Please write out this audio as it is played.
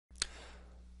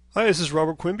Hi, this is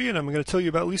Robert Quimby, and I'm going to tell you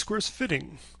about least squares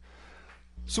fitting.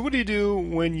 So what do you do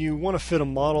when you want to fit a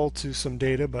model to some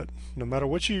data, but no matter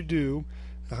what you do,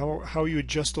 how you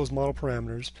adjust those model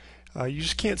parameters, you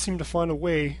just can't seem to find a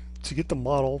way to get the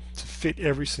model to fit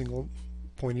every single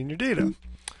point in your data?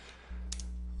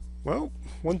 Well,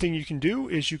 one thing you can do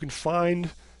is you can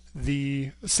find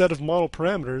the set of model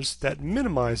parameters that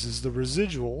minimizes the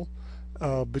residual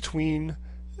between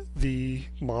the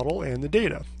model and the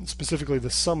data, specifically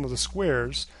the sum of the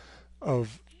squares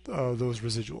of those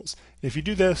residuals. If you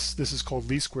do this, this is called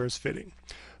least squares fitting.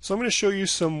 So I'm going to show you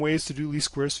some ways to do least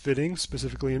squares fitting,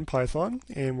 specifically in Python,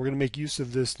 and we're going to make use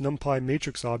of this numpy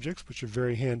matrix objects, which are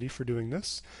very handy for doing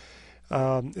this.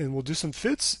 And we'll do some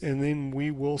fits, and then we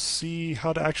will see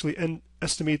how to actually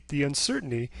estimate the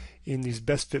uncertainty in these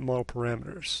best fit model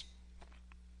parameters.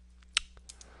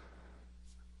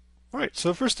 All right, so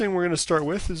the first thing we're going to start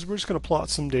with is we're just going to plot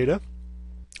some data.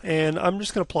 And I'm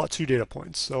just going to plot two data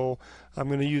points. So I'm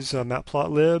going to use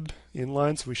matplotlib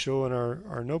inline, so we show in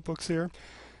our notebooks here.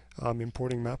 I'm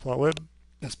importing matplotlib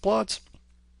as plots.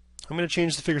 I'm going to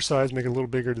change the figure size, make it a little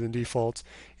bigger than default,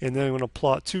 and then I'm going to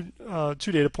plot two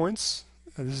data points.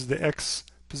 This is the x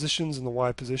positions and the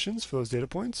y positions for those data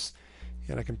points,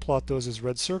 and I can plot those as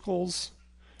red circles,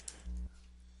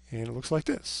 and it looks like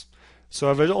this. So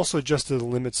I've also adjusted the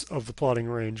limits of the plotting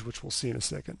range, which we'll see in a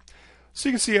second. So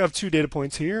you can see I have two data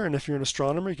points here, and if you're an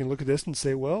astronomer, you can look at this and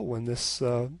say, well, when this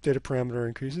data parameter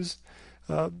increases,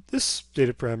 this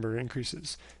data parameter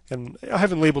increases. And I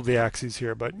haven't labeled the axes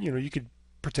here, but you could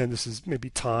pretend this is maybe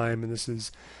time and this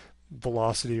is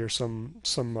velocity or some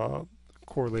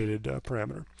correlated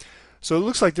parameter. So it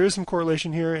looks like there is some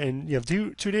correlation here, and you have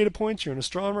two data points. You're an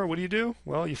astronomer. What do?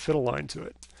 Well, you fit a line to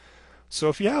it. So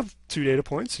if you have two data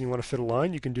points and you want to fit a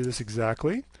line, you can do this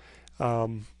exactly.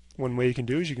 One way you can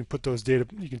do is you can put those data,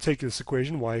 you can take this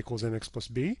equation, y equals mx plus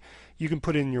b. You can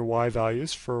put in your y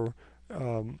values for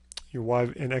your y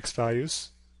and x values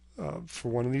for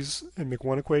one of these and make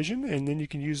one equation, and then you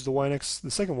can use the y and x,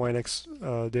 the second y and x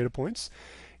data points,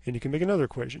 and you can make another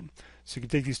equation. So you can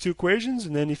take these two equations,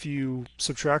 and then if you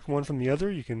subtract one from the other,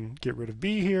 you can get rid of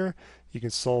b here. You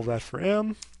can solve that for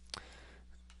m,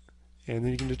 and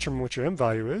then you can determine what your m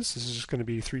value is. This is just going to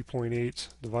be 3.8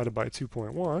 divided by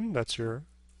 2.1. That's your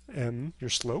m, your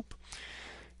slope.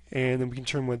 And then we can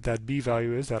determine what that b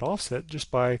value is, that offset,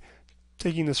 just by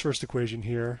taking this first equation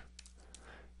here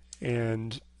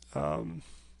and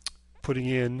putting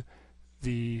in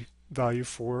the value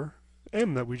for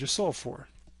m that we just solved for,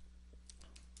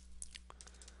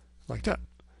 like that.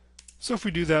 So if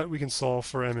we do that, we can solve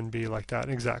for m and b like that,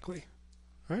 exactly.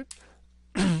 All right.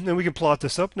 And we can plot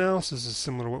this up now. So this is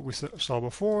similar to what we saw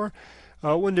before.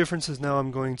 One difference is now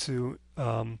I'm going to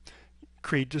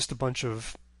create just an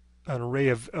array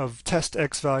of test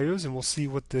x values, and we'll see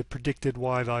what the predicted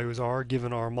y values are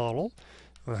given our model.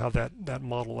 We'll have that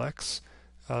model x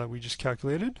that we just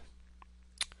calculated.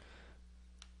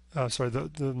 Sorry,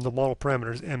 the model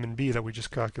parameters m and b that we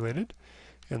just calculated,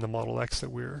 and the model x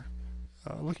that we're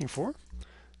looking for.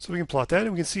 So we can plot that,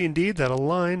 and we can see indeed that a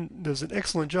line does an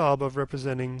excellent job of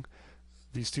representing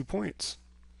these 2 points.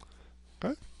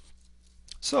 Okay?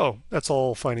 So that's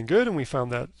all fine and good, and we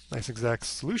found that nice exact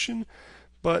solution,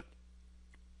 but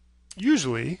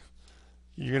usually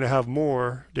you're going to have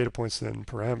more data points than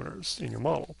parameters in your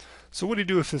model. So what do you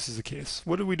do if this is the case?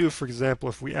 What do we do, for example,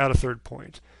 if we add a third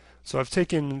point? So I've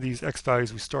taken these x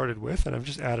values we started with, and I've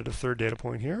just added a third data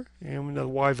point here, and the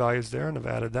y value is there, and I've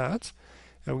added that.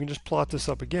 And we can just plot this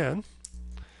up again,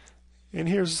 and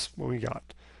here's what we got.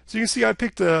 So you can see I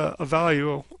picked a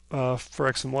value for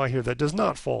x and y here that does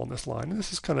not fall in this line, and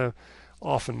this is kind of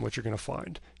often what you're going to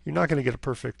find. You're not going to get a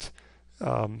perfect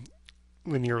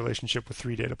linear relationship with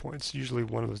 3 data points. Usually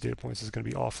one of those data points is going to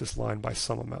be off this line by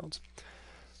some amount.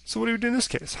 So what do we do in this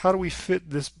case? How do we fit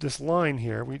this line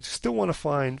here? We still want to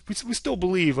find, we still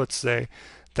believe, let's say,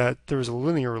 that there is a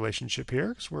linear relationship here,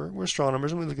 because we're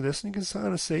astronomers, and we look at this and you can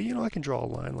kind of say, I can draw a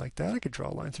line like that. I could draw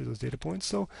a line through those data points.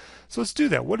 So let's do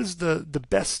that. What is the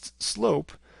best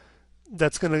slope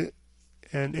that's going to,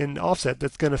 and offset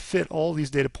that's going to fit all these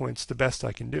data points the best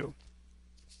I can do?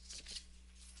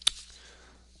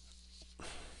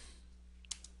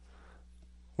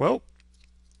 Well,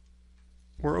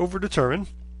 we're overdetermined,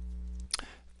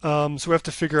 so we have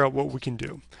to figure out what we can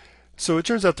do. So it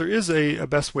turns out there is a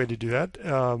best way to do that,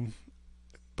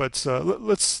 but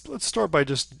let's start by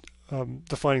just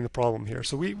defining the problem here.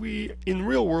 So we in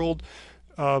real world,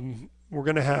 we're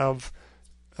going to have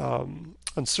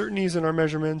uncertainties in our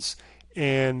measurements,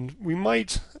 and we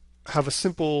might have a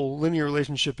simple linear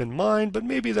relationship in mind, but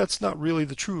maybe that's not really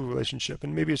the true relationship,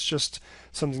 and maybe it's just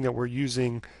something that we're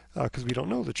using because we don't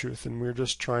know the truth, and we're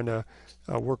just trying to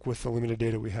work with the limited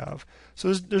data we have.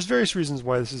 So there's various reasons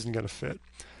why this isn't going to fit.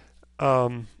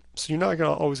 So you're not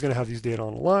always going to have these data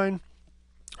on a line.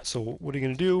 So what are you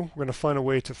going to do? We're going to find a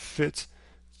way to fit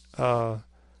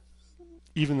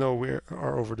even though we are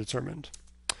overdetermined.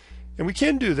 And we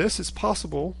can do this. It's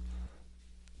possible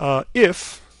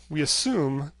if we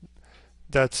assume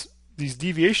that these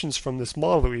deviations from this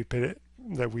model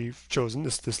that we've chosen,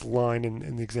 this line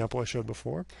in the example I showed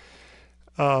before,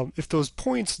 if those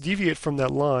points deviate from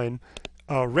that line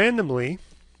randomly,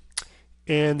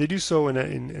 and they do so in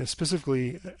a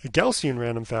specifically a Gaussian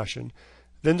random fashion,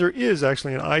 then there is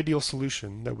actually an ideal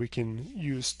solution that we can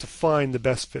use to find the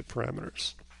best fit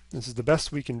parameters. This is the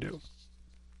best we can do.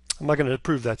 I'm not going to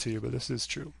prove that to you, but this is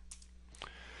true.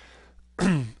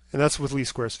 And that's with least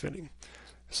squares fitting.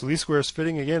 So least squares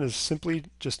fitting, again, is simply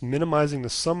just minimizing the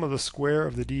sum of the square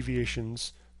of the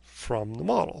deviations from the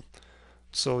model.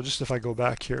 So just if I go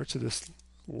back here to this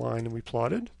line that we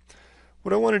plotted,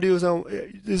 what I want to do is,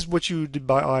 this is what you did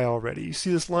by eye already. You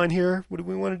see this line here? What do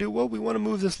we want to do? Well, we want to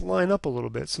move this line up a little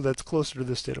bit so that's closer to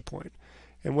this data point.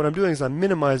 And what I'm doing is I'm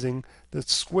minimizing the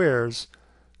squares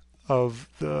of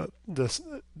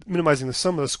minimizing the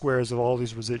sum of the squares of all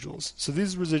these residuals. So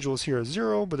these residuals here are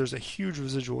 0, but there's a huge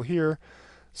residual here.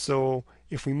 So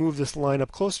if we move this line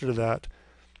up closer to that,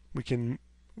 we can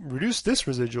reduce this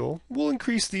residual. We'll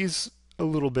increase these a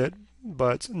little bit,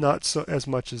 but not so as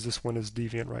much as this one is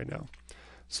deviant right now.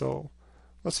 So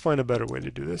let's find a better way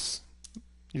to do this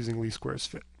using least squares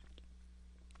fit.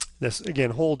 This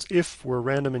again holds if we're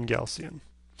random and Gaussian.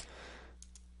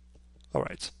 All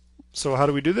right. So how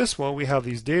do we do this? Well, we have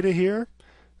these data here.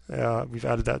 We've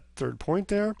added that third point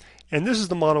there. And this is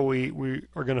the model we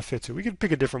are going to fit to. We could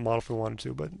pick a different model if we wanted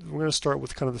to, but we're going to start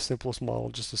with kind of the simplest model,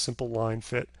 just a simple line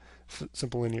fit,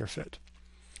 simple linear fit.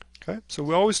 Okay, so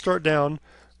we always start down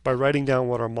by writing down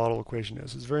what our model equation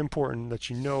is. It's very important that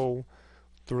you know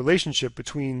the relationship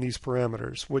between these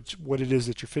parameters, what it is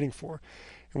that you're fitting for.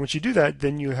 And once you do that,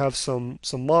 then you have some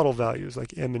model values,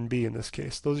 like m and b in this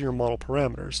case. Those are your model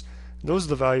parameters. And those are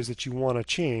the values that you want to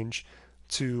change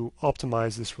to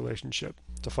optimize this relationship,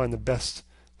 to find the best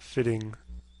fitting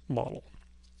model.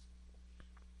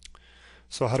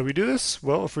 So how do we do this?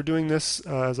 Well, if we're doing this,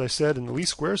 as I said, in the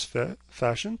least squares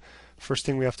fashion, first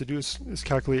thing we have to do is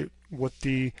calculate what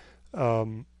the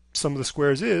sum of the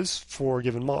squares is for a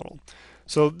given model.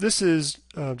 So this is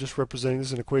just representing, this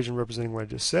is an equation representing what I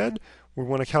just said. We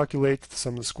want to calculate the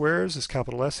sum of the squares, this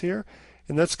capital S here,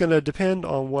 and that's going to depend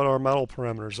on what our model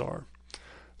parameters are.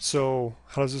 So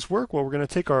how does this work? Well, we're going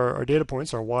to take our data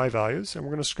points, our y values, and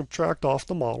we're going to subtract off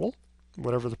the model,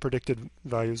 whatever the predicted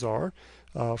values are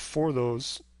for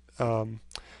those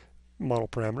model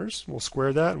parameters. We'll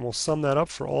square that and we'll sum that up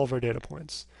for all of our data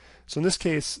points. So in this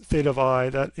case, theta of I,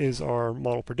 that is our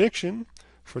model prediction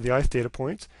for the ith data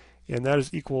point, and that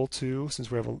is equal to,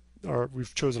 since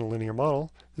we've chosen a linear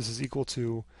model, this is equal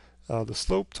to the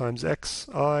slope times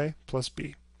xi plus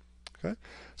b. Okay,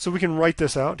 so we can write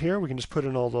this out here. We can just put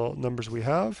in all the numbers we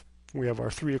have. We have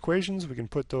our three equations. We can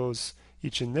put those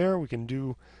each in there. We can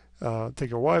do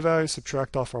take our y values,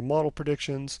 subtract off our model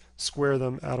predictions, square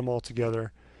them, add them all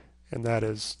together, and that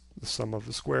is the sum of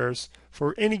the squares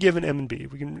for any given m and b.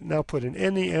 We can now put in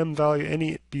any m value,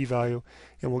 any b value,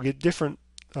 and we'll get different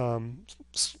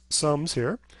sums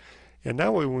here. And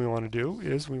now what we want to do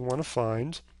is we want to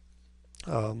find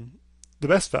the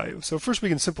best value. So first we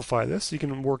can simplify this. You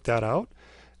can work that out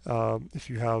if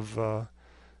you have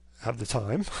the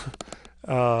time.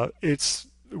 It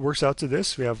works out to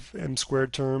this. We have m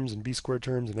squared terms and b squared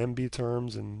terms and mb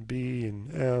terms and b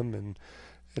and m, and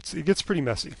it gets pretty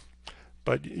messy.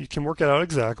 But you can work it out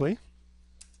exactly.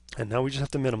 And now we just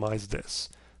have to minimize this.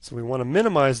 So we want to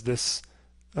minimize this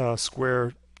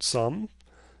square sum,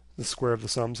 the square of the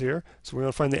sums here. So we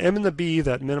want to find the m and the b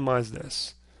that minimize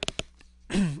this.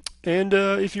 And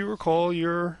if you recall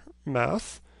your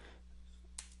math,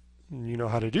 and you know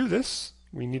how to do this,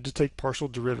 we need to take partial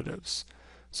derivatives.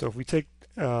 So if we take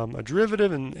a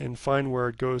derivative and find where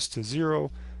it goes to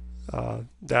 0,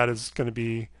 that is going to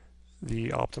be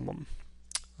the optimum.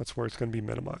 That's where it's going to be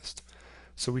minimized.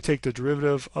 So we take the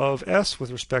derivative of s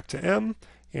with respect to m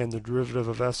and the derivative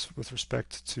of s with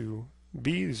respect to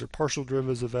b. These are partial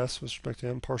derivatives of s with respect to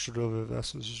m, partial derivative of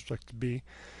s with respect to b.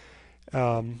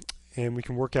 And we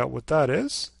can work out what that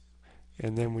is,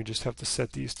 and then we just have to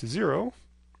set these to 0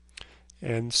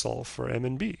 and solve for m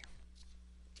and b.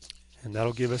 And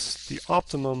that'll give us the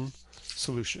optimum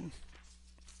solution.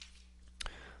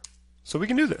 So we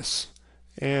can do this.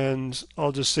 And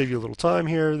I'll just save you a little time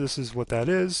here. This is what that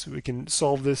is. We can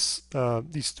solve this.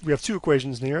 We have two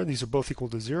equations here. These are both equal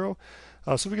to 0.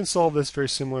 So we can solve this very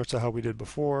similar to how we did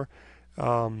before.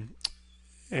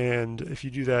 And if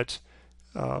you do that,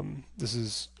 this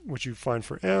is what you find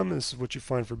for m, this is what you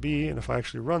find for b, and if I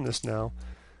actually run this now,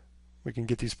 we can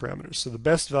get these parameters. So the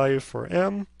best value for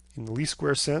m, in the least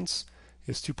square sense,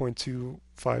 is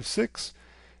 2.256,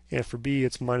 and for b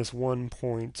it's minus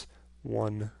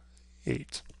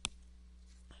 1.18.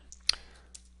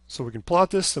 So we can plot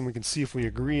this, and we can see if we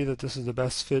agree that this is the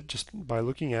best fit just by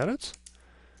looking at it.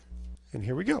 And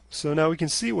here we go. So now we can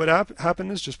see what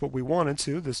happened is just what we wanted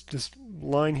to. This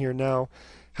line here now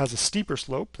has a steeper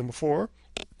slope than before.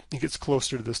 It gets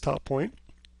closer to this top point.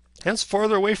 And it's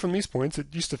farther away from these points.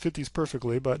 It used to fit these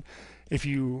perfectly, but if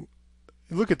you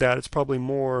look at that, it's probably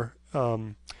more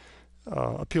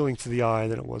appealing to the eye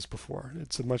than it was before.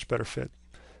 It's a much better fit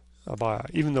by eye,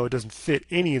 even though it doesn't fit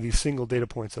any of these single data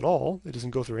points at all. It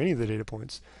doesn't go through any of the data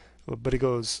points, but it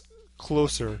goes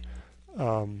closer.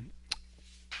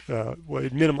 I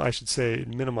should say it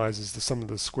minimizes the sum of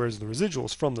the squares of the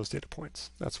residuals from those data points.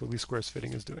 That's what least squares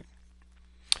fitting is doing.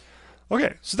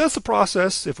 Okay, so that's the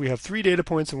process if we have 3 data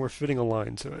points and we're fitting a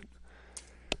line to it.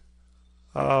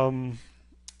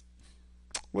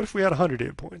 What if we had 100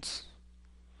 data points?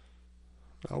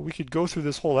 We could go through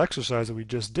this whole exercise that we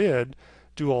just did,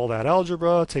 do all that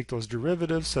algebra, take those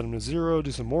derivatives, set them to 0,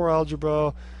 do some more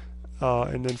algebra,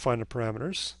 and then find the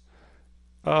parameters.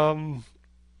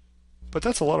 But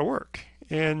that's a lot of work.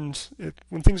 And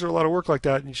when things are a lot of work like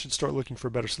that, you should start looking for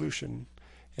a better solution.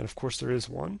 And of course there is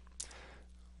one.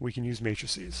 We can use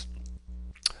matrices.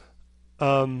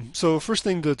 So first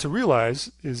thing to realize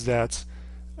is that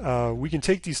we can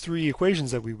take these 3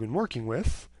 equations that we've been working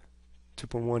with.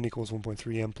 2.1 equals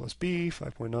 1.3m plus b,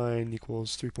 5.9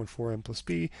 equals 3.4m plus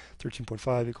b,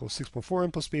 13.5 equals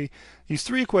 6.4m plus b. These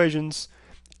 3 equations,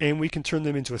 and we can turn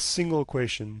them into a single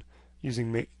equation using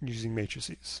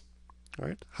matrices. All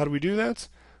right. How do we do that?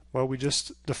 Well, we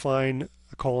just define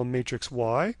a column matrix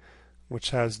Y, which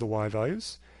has the Y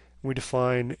values. We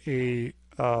define a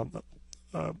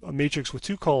matrix with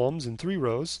 2 columns and 3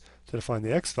 rows to define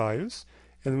the X values.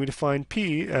 And then we define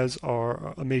P as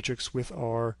a matrix with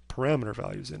our parameter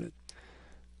values in it.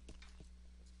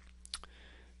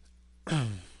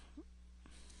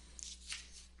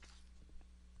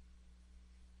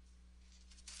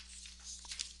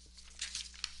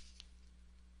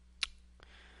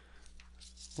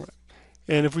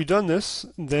 And if we've done this,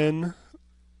 then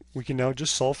we can now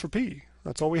just solve for P.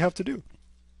 That's all we have to do.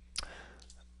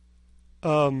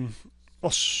 I'll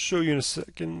show you in a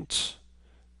second.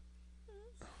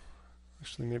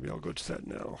 Actually, maybe I'll go to that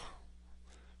now.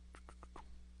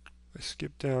 I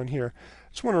skip down here.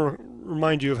 I just want to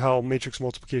remind you of how matrix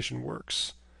multiplication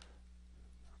works.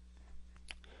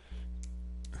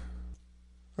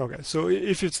 Okay, so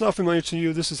if it's not familiar to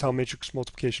you, this is how matrix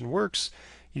multiplication works.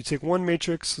 You take one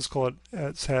matrix, let's call it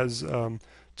has 2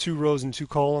 rows and 2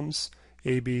 columns,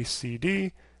 A, B, C,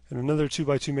 D, and another 2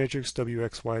 by 2 matrix, W,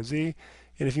 X, Y, Z.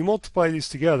 And if you multiply these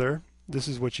together, this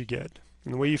is what you get.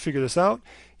 And the way you figure this out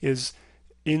is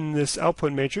in this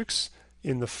output matrix,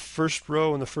 in the first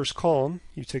row and the first column,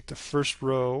 you take the first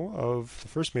row of the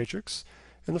first matrix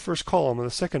and the first column of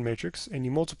the second matrix, and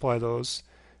you multiply those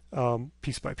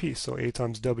piece by piece. So A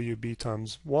times W, B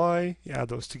times Y, you add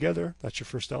those together, that's your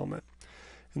first element.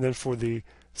 And then for the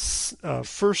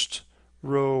first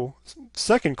row,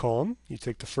 second column, you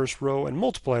take the first row and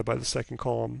multiply it by the second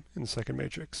column in the second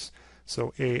matrix.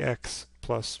 So AX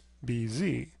plus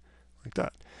BZ, like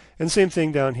that. And same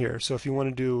thing down here. So if you want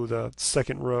to do the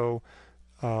second row,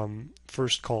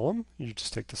 first column, you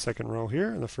just take the second row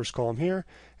here and the first column here.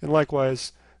 And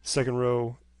likewise, second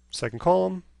row, second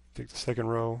column, take the second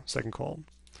row, second column.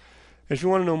 And if you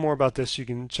want to know more about this, you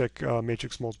can check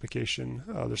matrix multiplication.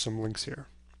 There's some links here.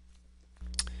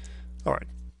 All right,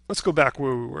 let's go back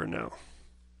where we were now.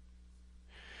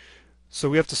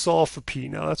 So we have to solve for P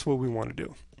now. That's what we want to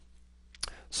do.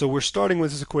 So we're starting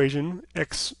with this equation,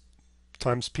 X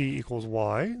times P equals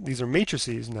Y. These are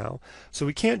matrices now. So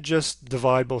we can't just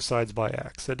divide both sides by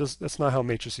X. That's not how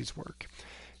matrices work.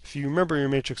 If you remember your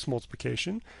matrix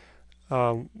multiplication,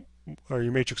 or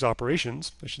your matrix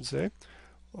operations, I should say,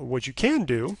 what you can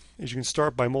do is you can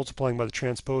start by multiplying by the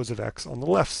transpose of X on the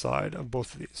left side of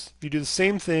both of these. If you do the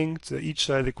same thing to each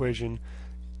side of the equation,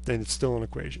 then it's still an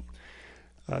equation.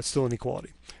 It's still an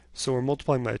equality. So we're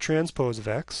multiplying by the transpose of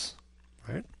X,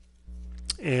 right?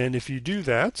 And if you do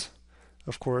that,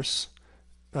 of course,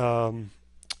 the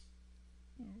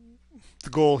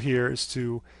goal here is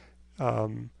to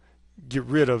get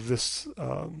rid of this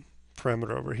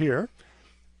parameter over here.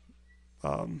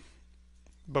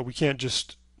 but we can't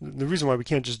just, the reason why we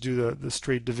can't just do the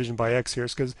straight division by x here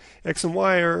is because x and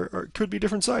y could be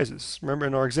different sizes. Remember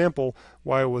in our example,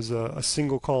 y was a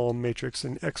single column matrix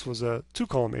and x was a two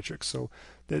column matrix, so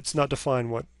it's not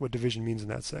defined what division means in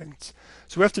that sense.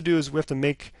 So what we have to do is we have to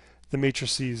make the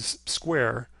matrices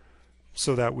square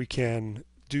so that we can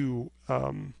do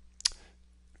kind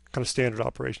of standard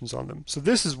operations on them. So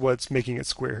this is what's making it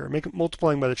square here.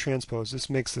 Multiplying by the transpose, this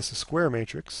makes this a square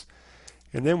matrix.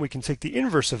 And then we can take the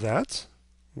inverse of that.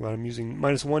 What I'm using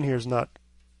 -1 here is not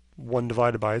 1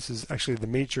 divided by. This is actually the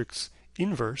matrix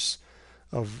inverse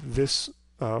of this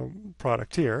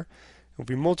product here. If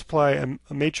we multiply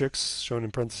a matrix, shown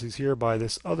in parentheses here, by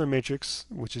this other matrix,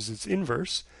 which is its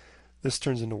inverse, this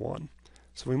turns into 1.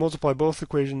 So we multiply both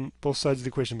sides of the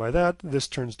equation by that. This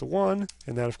turns to 1,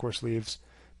 and that of course leaves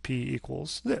p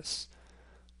equals this.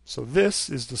 So this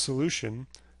is the solution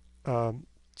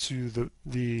to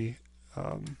the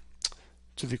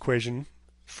equation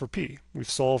for p. We've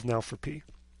solved now for p.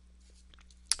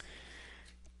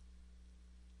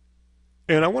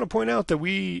 And I want to point out that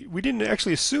we didn't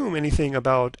actually assume anything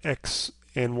about x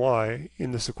and y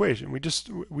in this equation. We just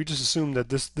assumed that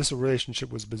this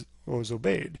relationship was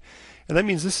obeyed. And that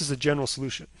means this is a general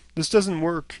solution. This doesn't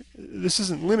work, this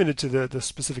isn't limited to the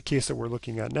specific case that we're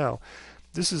looking at now.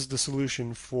 This is the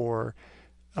solution for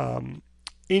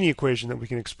any equation that we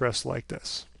can express like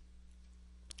this.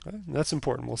 Okay? And that's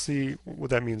important. We'll see what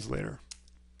that means later.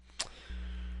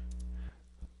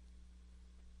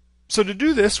 So to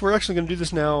do this, we're actually going to do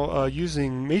this now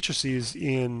using matrices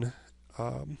in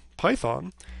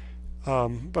Python.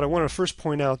 But I want to first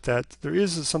point out that there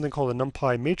is something called a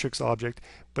numpy matrix object,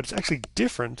 but it's actually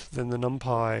different than the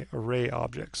numpy array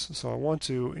objects. So I want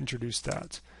to introduce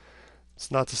that.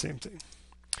 It's not the same thing.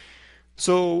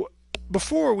 So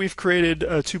before, we've created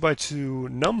a 2x2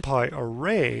 numpy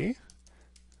array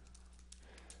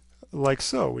like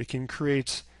so. We can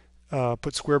create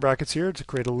put square brackets here to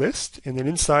create a list, and then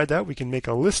inside that we can make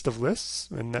a list of lists,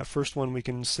 and that first one we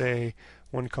can say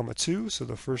 1, 2, so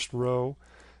the first row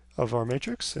of our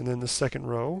matrix, and then the second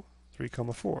row 3,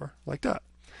 4, like that.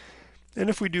 And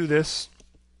if we do this,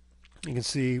 you can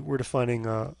see we're defining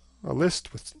a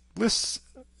list with lists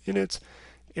in it,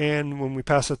 and when we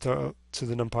pass it to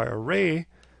the numpy array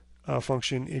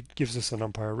function, it gives us a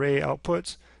numpy array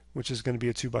output, which is going to be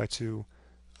a 2x2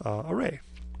 array.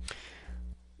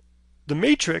 The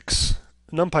matrix,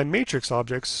 numpy matrix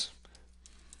objects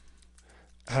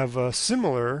have a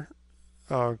similar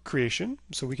creation,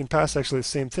 so we can pass actually the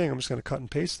same thing. I'm just going to cut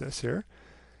and paste this here.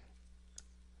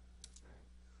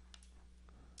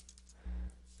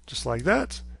 Just like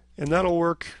that, and that'll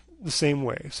work the same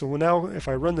way. So now if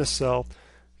I run this cell,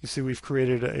 you see we've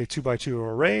created a 2x2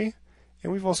 array,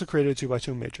 and we've also created a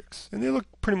 2x2 matrix. And they look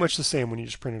pretty much the same when you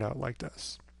just print it out like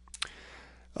this.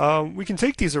 We can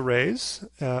take these arrays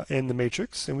and the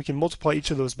matrix, and we can multiply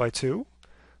each of those by 2.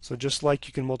 So just like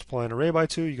you can multiply an array by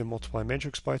 2, you can multiply a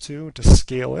matrix by 2 to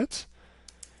scale it.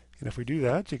 And if we do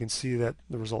that, you can see that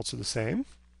the results are the same.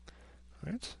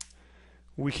 Right?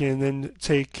 We can then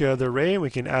take the array and we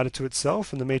can add it to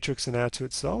itself, and the matrix and add it to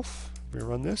itself. If we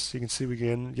run this, you can see we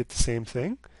can get the same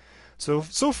thing. So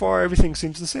far everything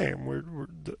seems the same.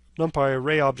 The numpy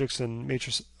array objects and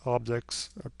matrix objects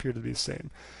appear to be the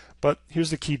same. But here's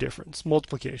the key difference: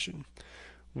 multiplication.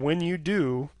 When you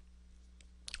do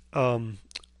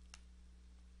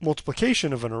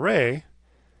multiplication of an array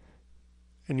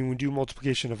and you do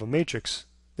multiplication of a matrix,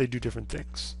 they do different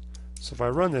things. So if I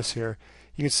run this here,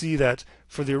 you can see that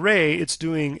for the array, it's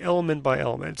doing element by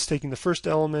element. It's taking the first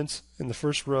element in the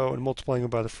first row and multiplying it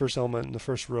by the first element in the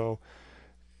first row,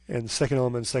 and the second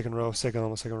element, second row, second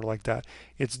element, second row, like that.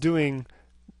 It's doing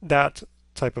that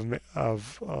type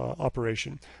of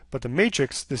operation. But the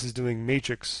matrix, this is doing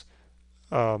matrix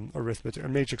arithmetic or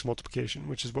matrix multiplication,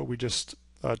 which is what we just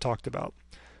talked about.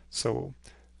 So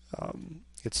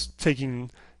it's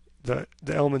taking the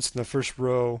elements in the first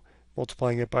row,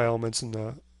 multiplying it by elements in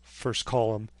the first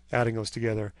column, adding those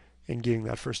together, and getting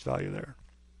that first value there.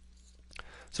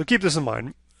 So keep this in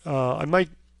mind. I might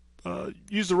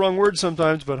use the wrong word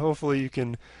sometimes, but hopefully you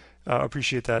can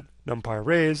appreciate that numpy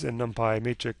arrays and numpy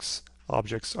matrix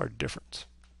objects are different.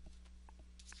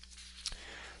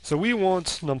 So we want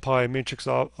numpy matrix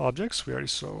objects. We already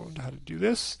saw how to do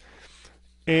this.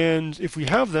 And if we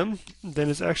have them, then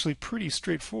it's actually pretty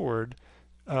straightforward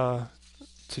to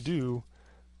do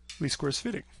least squares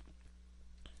fitting.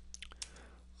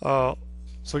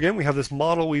 So again, we have this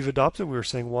model we've adopted. We were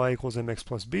saying y equals mx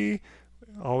plus b.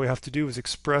 All we have to do is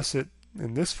express it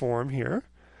in this form here.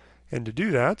 And to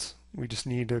do that, we just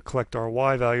need to collect our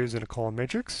y values in a column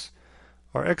matrix,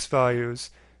 our x values,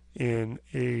 in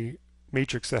a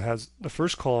matrix that has the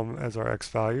first column as our x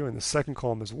value and the second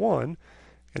column is 1,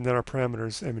 and then our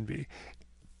parameters m and b.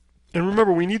 And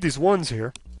remember, we need these 1s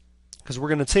here because we're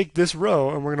going to take this row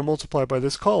and we're going to multiply by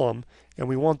this column, and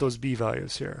we want those b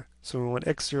values here. So we want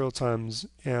x0 times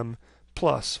m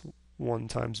plus 1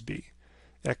 times b,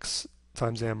 x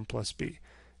times m plus b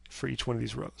for each one of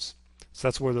these rows. So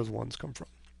that's where those 1s come from.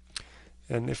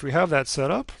 And if we have that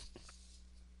set up,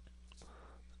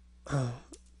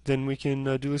 then we can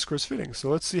do least squares fitting. So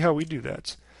let's see how we do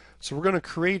that. So we're going to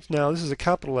create now, this is a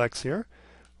capital X here.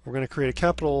 We're going to create a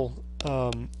capital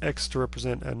X to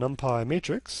represent a numpy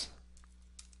matrix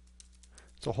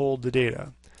to hold the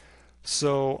data.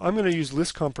 So I'm going to use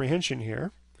list comprehension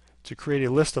here to create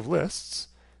a list of lists,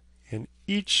 and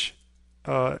each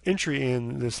entry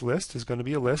in this list is going to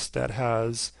be a list that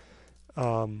has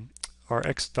our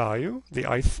x value,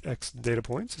 the ith x data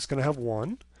points. It's going to have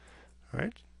 1,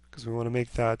 right? Because we want to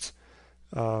make that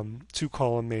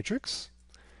 2-column matrix.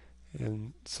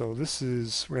 And so this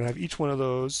is, we're going to have each one of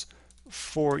those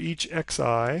for each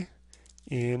xi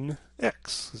in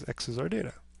x, because x is our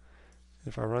data.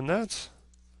 If I run that,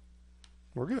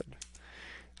 we're good.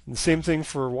 And the same thing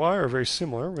for y are very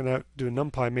similar. We're going to do a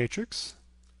numpy matrix.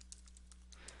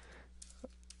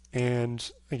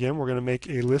 And again, we're going to make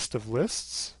a list of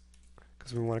lists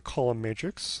because we want a column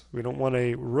matrix. We don't want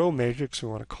a row matrix, we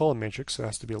want a column matrix, so it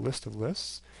has to be a list of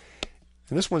lists.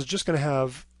 And this one's just going to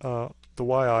have the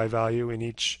yi value in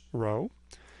each row.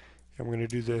 And we're going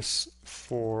to do this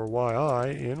for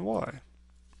yi in y.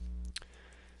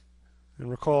 And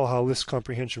recall how list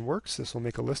comprehension works. This will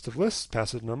make a list of lists,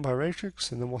 pass it to numpy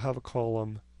matrix, and then we'll have a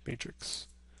column matrix.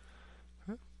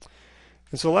 Okay.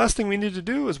 And so the last thing we need to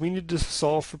do is we need to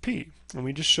solve for p. And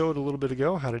we just showed a little bit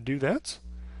ago how to do that.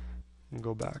 And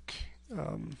go back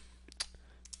real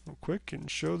quick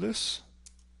and show this.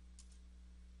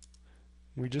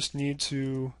 We just need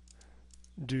to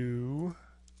do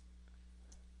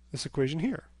this equation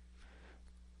here.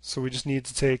 So we just need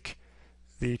to take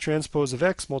the transpose of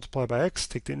x, multiply by x,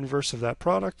 take the inverse of that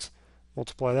product,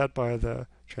 multiply that by the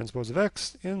transpose of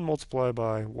x, and multiply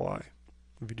by y.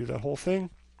 If we do that whole thing,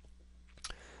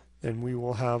 then we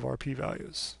will have our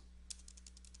p-values.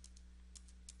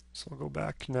 So I'll go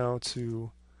back now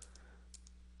to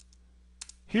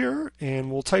here,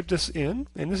 and we'll type this in,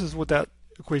 and this is what that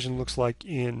equation looks like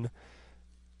in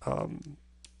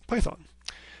Python.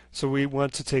 So we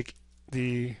want to take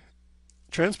the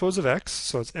transpose of x,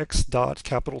 so it's x dot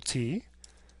capital T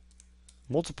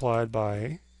multiplied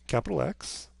by capital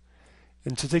X,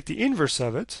 and to take the inverse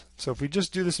of it, so if we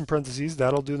just do this in parentheses,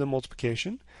 that'll do the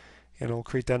multiplication, and it'll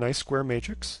create that nice square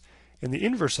matrix, and the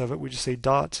inverse of it, we just say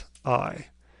dot I,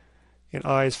 and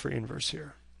I is for inverse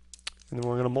here. And then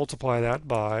we're going to multiply that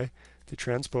by the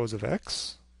transpose of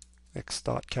x, x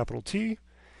dot capital T,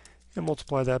 and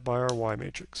multiply that by our y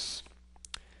matrix.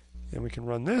 And we can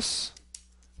run this,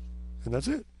 and that's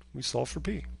it. We solve for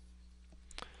p.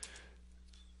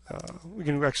 We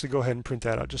can actually go ahead and print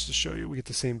that out just to show you. We get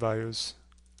the same values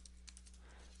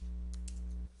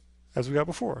as we got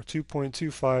before,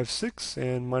 2.256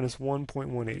 and minus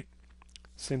 1.18.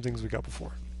 Same things we got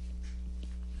before.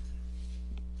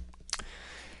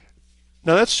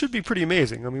 Now that should be pretty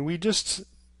amazing. I mean, we just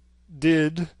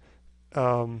did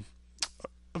a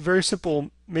very simple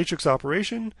matrix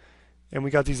operation, and we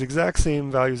got these exact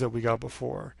same values that we got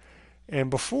before. And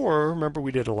before, remember,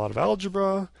 we did a lot of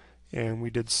algebra, and we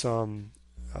did some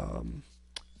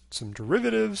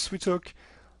derivatives we took.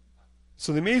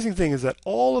 So the amazing thing is that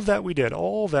all of that we did,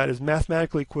 all of that is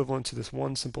mathematically equivalent to this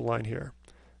one simple line here.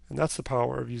 And that's the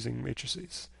power of using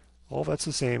matrices. All that's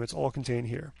the same, it's all contained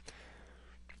here.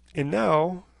 And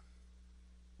now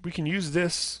we can use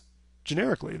this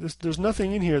generically. There's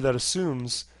nothing in here that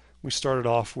assumes we started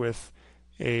off with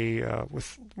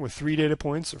with 3 data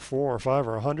points or 4 or 5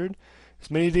 or 100.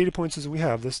 As many data points as we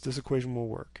have, this equation will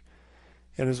work.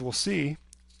 And as we'll see,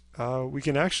 we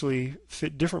can actually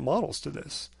fit different models to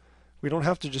this. We don't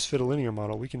have to just fit a linear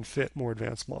model. We can fit more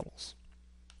advanced models.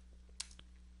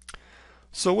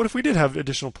 So what if we did have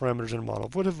additional parameters in a model?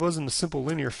 What if it wasn't a simple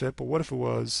linear fit, but what if it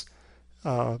was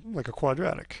like a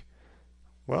quadratic?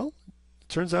 Well, it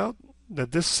turns out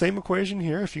that this same equation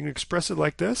here, if you can express it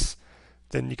like this,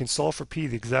 then you can solve for p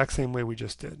the exact same way we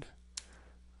just did.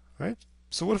 Right?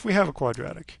 So what if we have a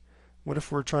quadratic? What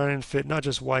if we're trying to fit not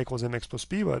just y equals mx plus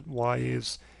b, but y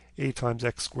is a times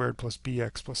x squared plus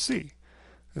bx plus c?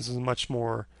 This is a much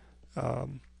more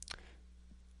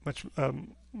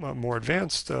more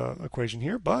advanced equation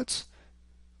here, but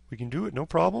we can do it no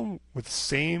problem with the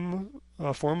same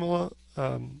formula,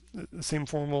 the same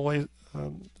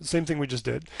thing we just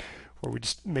did. where we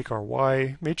just make our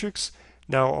Y matrix.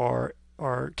 Now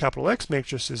our capital X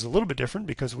matrix is a little bit different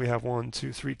because we have 1,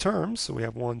 2, 3 terms. So we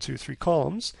have 1, 2, 3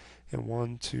 columns and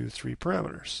 1, 2, 3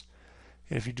 parameters.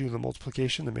 And if you do the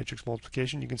multiplication, the matrix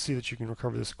multiplication, you can see that you can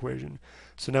recover this equation.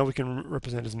 So now we can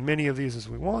represent as many of these as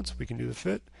we want. We can do the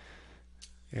fit,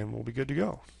 and we'll be good to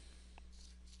go.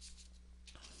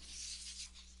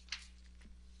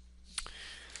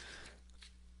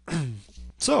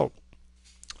 So,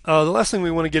 the last thing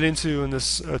we want to get into in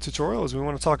this tutorial is we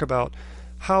want to talk about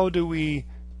how do we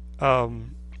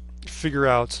figure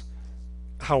out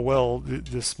how well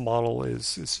this model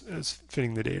is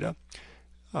fitting the data.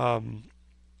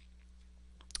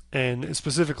 And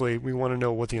specifically, we want to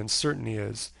know what the uncertainty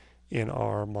is in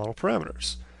our model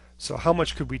parameters. So how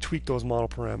much could we tweak those model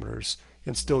parameters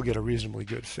and still get a reasonably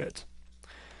good fit?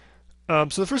 So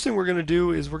the first thing we're going to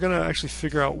do is we're going to actually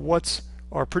figure out what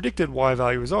our predicted Y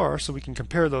values are so we can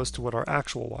compare those to what our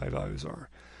actual Y values are.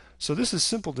 So this is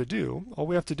simple to do. All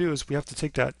we have to do is we have to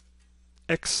take that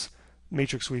X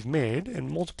matrix we've made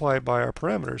and multiply it by our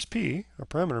parameters, P, our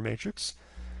parameter matrix,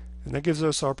 and that gives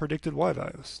us our predicted Y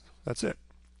values. That's it.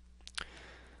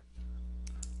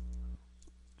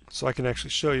 So I can actually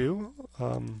show you,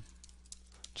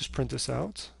 just print this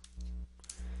out.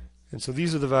 And so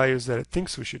these are the values that it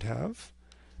thinks we should have.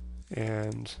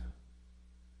 And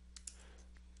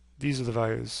these are the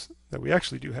values that we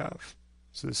actually do have.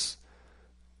 So this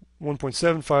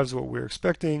 1.75 is what we're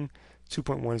expecting,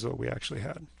 2.1 is what we actually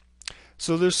had.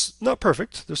 So there's not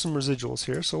perfect, there's some residuals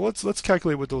here. So let's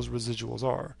calculate what those residuals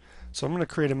are. So I'm going to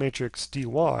create a matrix dy,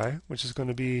 which is going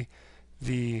to be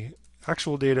the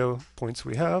actual data points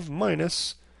we have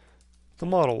minus the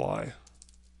model Y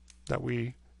that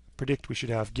we predict we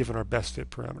should have given our best fit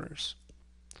parameters.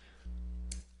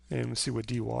 And we'll see what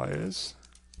dy is.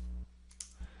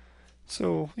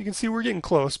 So you can see we're getting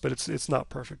close, but it's not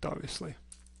perfect, obviously.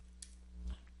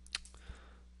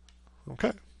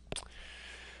 Okay.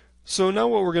 So now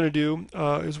what we're going to do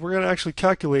is we're going to actually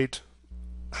calculate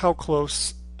how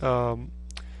close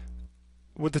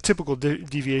what the typical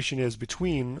deviation is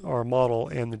between our model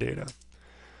and the data.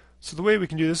 So the way we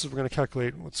can do this is we're going to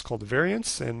calculate what's called the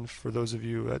variance, and for those of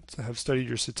you that have studied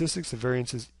your statistics, the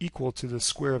variance is equal to the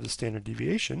square of the standard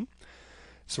deviation.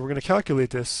 So we're going to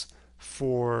calculate this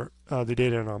for the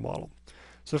data in our model.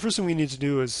 So the first thing we need to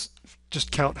do is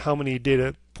just count how many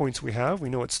data points we have. We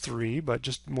know it's 3, but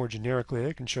just more generically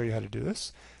I can show you how to do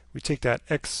this. We take that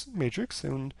X matrix,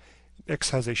 and X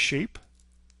has a shape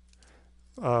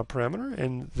parameter,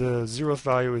 and the 0th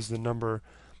value is the number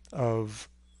of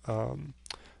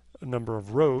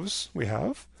rows we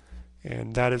have,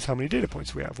 and that is how many data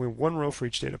points we have. We have 1 row for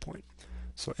each data point.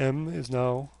 So M is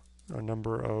now our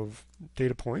number of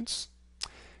data points,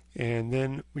 and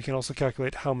then we can also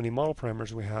calculate how many model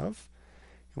parameters we have,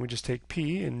 and we just take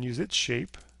P and use its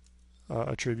shape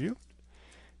attribute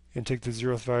and take the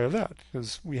 0th value of that,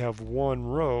 because we have 1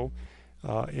 row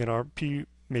in our P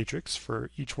matrix for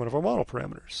each one of our model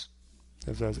parameters.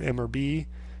 If that's M or B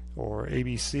or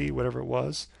ABC, whatever it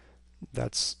was,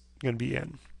 that's going to be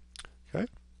N. Okay.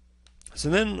 So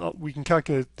then we can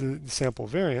calculate the sample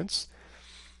variance,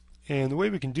 and the way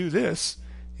we can do this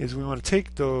is we want to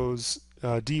take those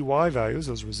dy values,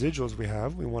 those residuals we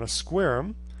have, we want to square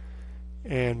them,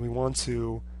 and we want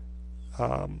to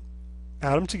add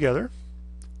them together,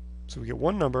 so we get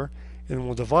one number, and then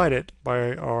we'll divide it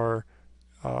by our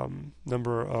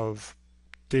number of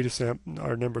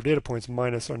data points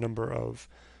minus our number of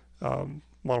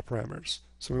model parameters.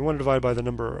 So we want to divide by the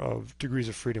number of degrees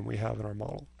of freedom we have in our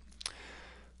model.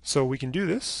 So we can do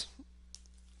this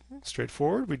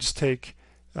straightforward. We just take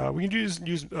we can use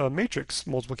matrix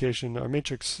multiplication or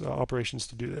matrix operations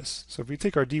to do this. So if we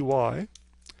take our dy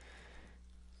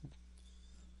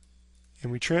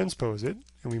and we transpose it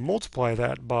and we multiply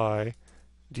that by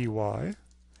dy,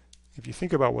 if you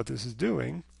think about what this is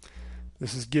doing,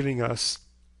 this is giving us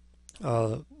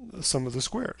the sum of the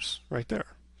squares right there.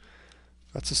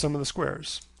 That's the sum of the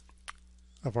squares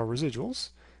of our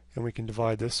residuals, and we can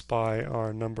divide this by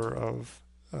our number of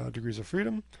degrees of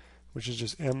freedom, which is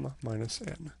just m minus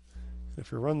n. And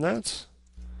if we run that,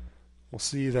 we'll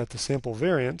see that the sample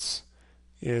variance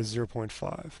is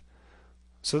 0.5.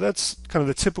 So that's kind of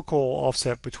the typical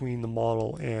offset between the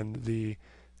model and the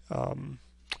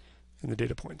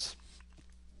data points.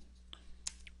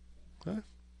 Okay.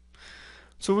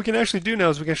 So what we can actually do now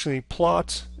is we can actually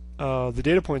plot the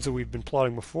data points that we've been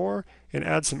plotting before and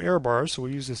add some error bars. So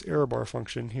we'll use this error bar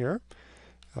function here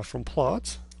from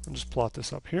plot. I'll just plot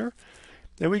this up here.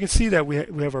 And we can see that we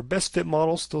have our best fit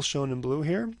model still shown in blue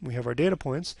here. We have our data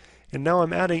points. And now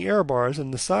I'm adding error bars,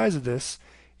 and the size of this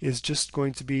is just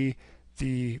going to be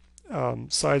the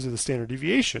size of the standard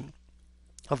deviation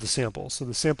of the sample. So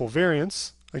the sample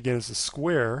variance, again, is the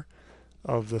square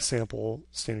of the sample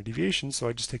standard deviation, so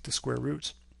I just take the square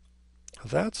root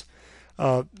of that.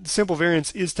 The sample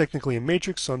variance is technically a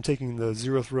matrix, so I'm taking the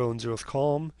 0th row and 0th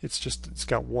column. It's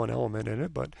got one element in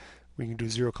it, but we can do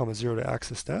 0, 0 to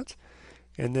access that.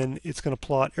 And then it's going to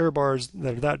plot error bars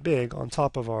that are that big on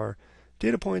top of our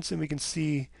data points, and we can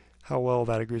see how well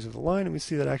that agrees with the line. And we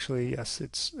see that actually, yes,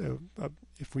 it's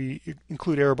if we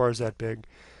include error bars that big,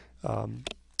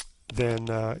 then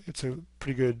it's a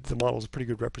pretty good. The model is a pretty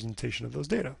good representation of those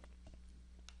data.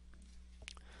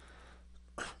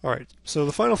 All right. So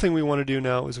the final thing we want to do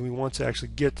now is we want to actually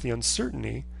get the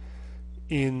uncertainty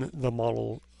in the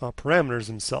model parameters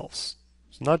themselves.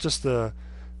 So not just the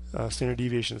standard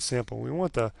deviation of the sample. We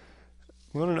want to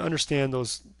understand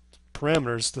those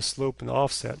parameters, the slope and the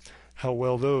offset, how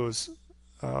well those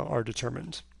are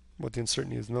determined, what the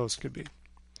uncertainties in those could be.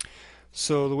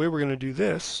 So the way we're going to do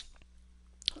this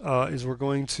is we're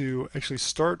going to actually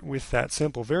start with that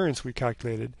sample variance we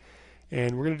calculated,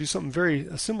 and we're going to do something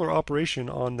a similar operation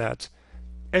on that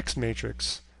X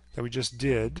matrix that we just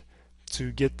did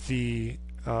to get the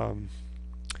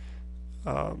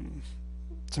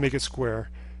to make it square,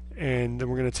 and then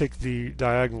we're going to take the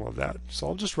diagonal of that. So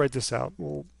I'll just write this out.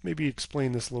 We'll maybe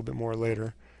explain this a little bit more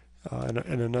later in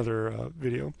another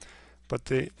video. But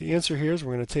the answer here is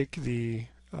we're going to take the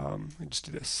just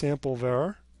do this sample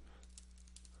var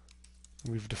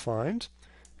we've defined.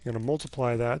 You're going to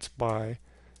multiply that by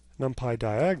numpy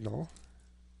diagonal,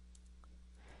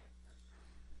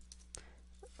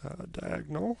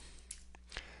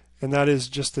 and that is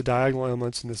just the diagonal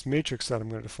elements in this matrix that I'm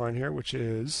going to define here, which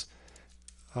is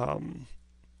I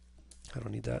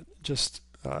don't need that, just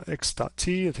x dot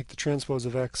t. I take the transpose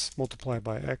of x, multiply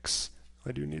by x.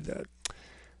 I do need that.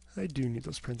 I do need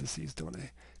those parentheses, don't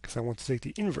I? Because I want to take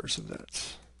the inverse of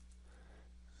that,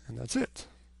 and that's it.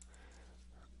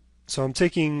 So I'm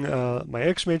taking my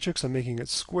X matrix, I'm making it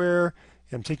square,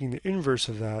 and I'm taking the inverse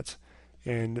of that,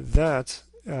 and that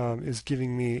is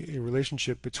giving me a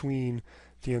relationship between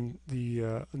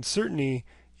the uncertainty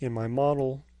in my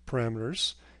model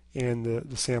parameters and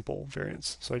the sample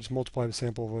variance. So I just multiply the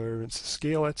sample variance to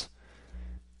scale it,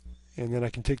 and then I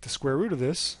can take the square root of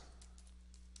this,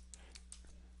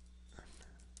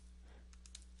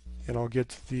 and I'll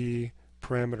get the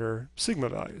parameter sigma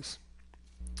values.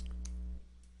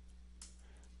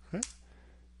 Okay.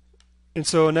 And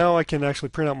so now I can actually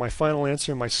print out my final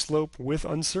answer, my slope with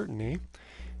uncertainty.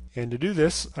 And to do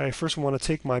this, I first want to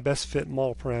take my best fit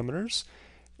model parameters.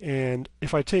 And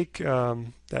if I take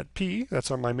that P, that's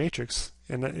my matrix,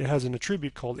 and it has an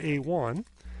attribute called A1,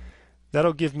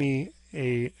 that'll give me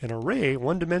an array,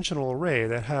 one-dimensional array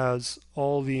that has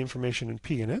all the information in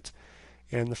P in it.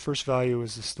 And the first value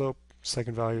is the slope,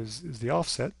 second value is the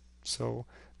offset. So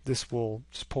this will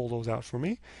just pull those out for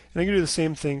me. And I can do the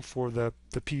same thing for the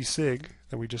P sig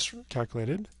that we just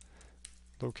calculated,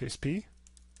 lowercase p.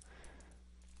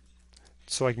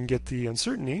 So I can get the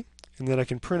uncertainty, and then I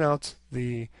can print out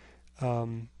the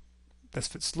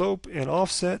best fit slope and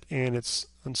offset and its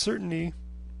uncertainty,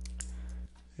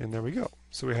 and there we go.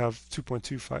 So we have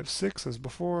 2.256 as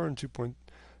before, and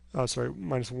minus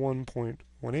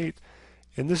 1.18,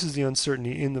 and this is the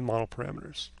uncertainty in the model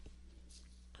parameters.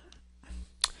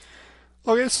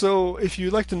 Okay, so if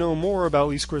you'd like to know more about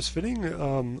least squares fitting,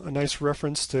 a nice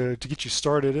reference to get you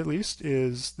started at least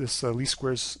is this least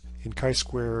squares in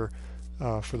chi-square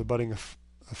for the budding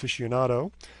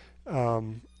aficionado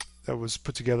that was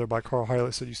put together by Carl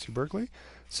Heilis at UC Berkeley.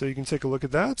 So you can take a look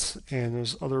at that, and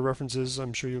there's other references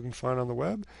I'm sure you can find on the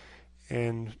web,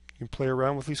 and you can play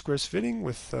around with least squares fitting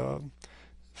with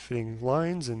fitting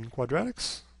lines and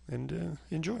quadratics, and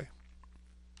enjoy.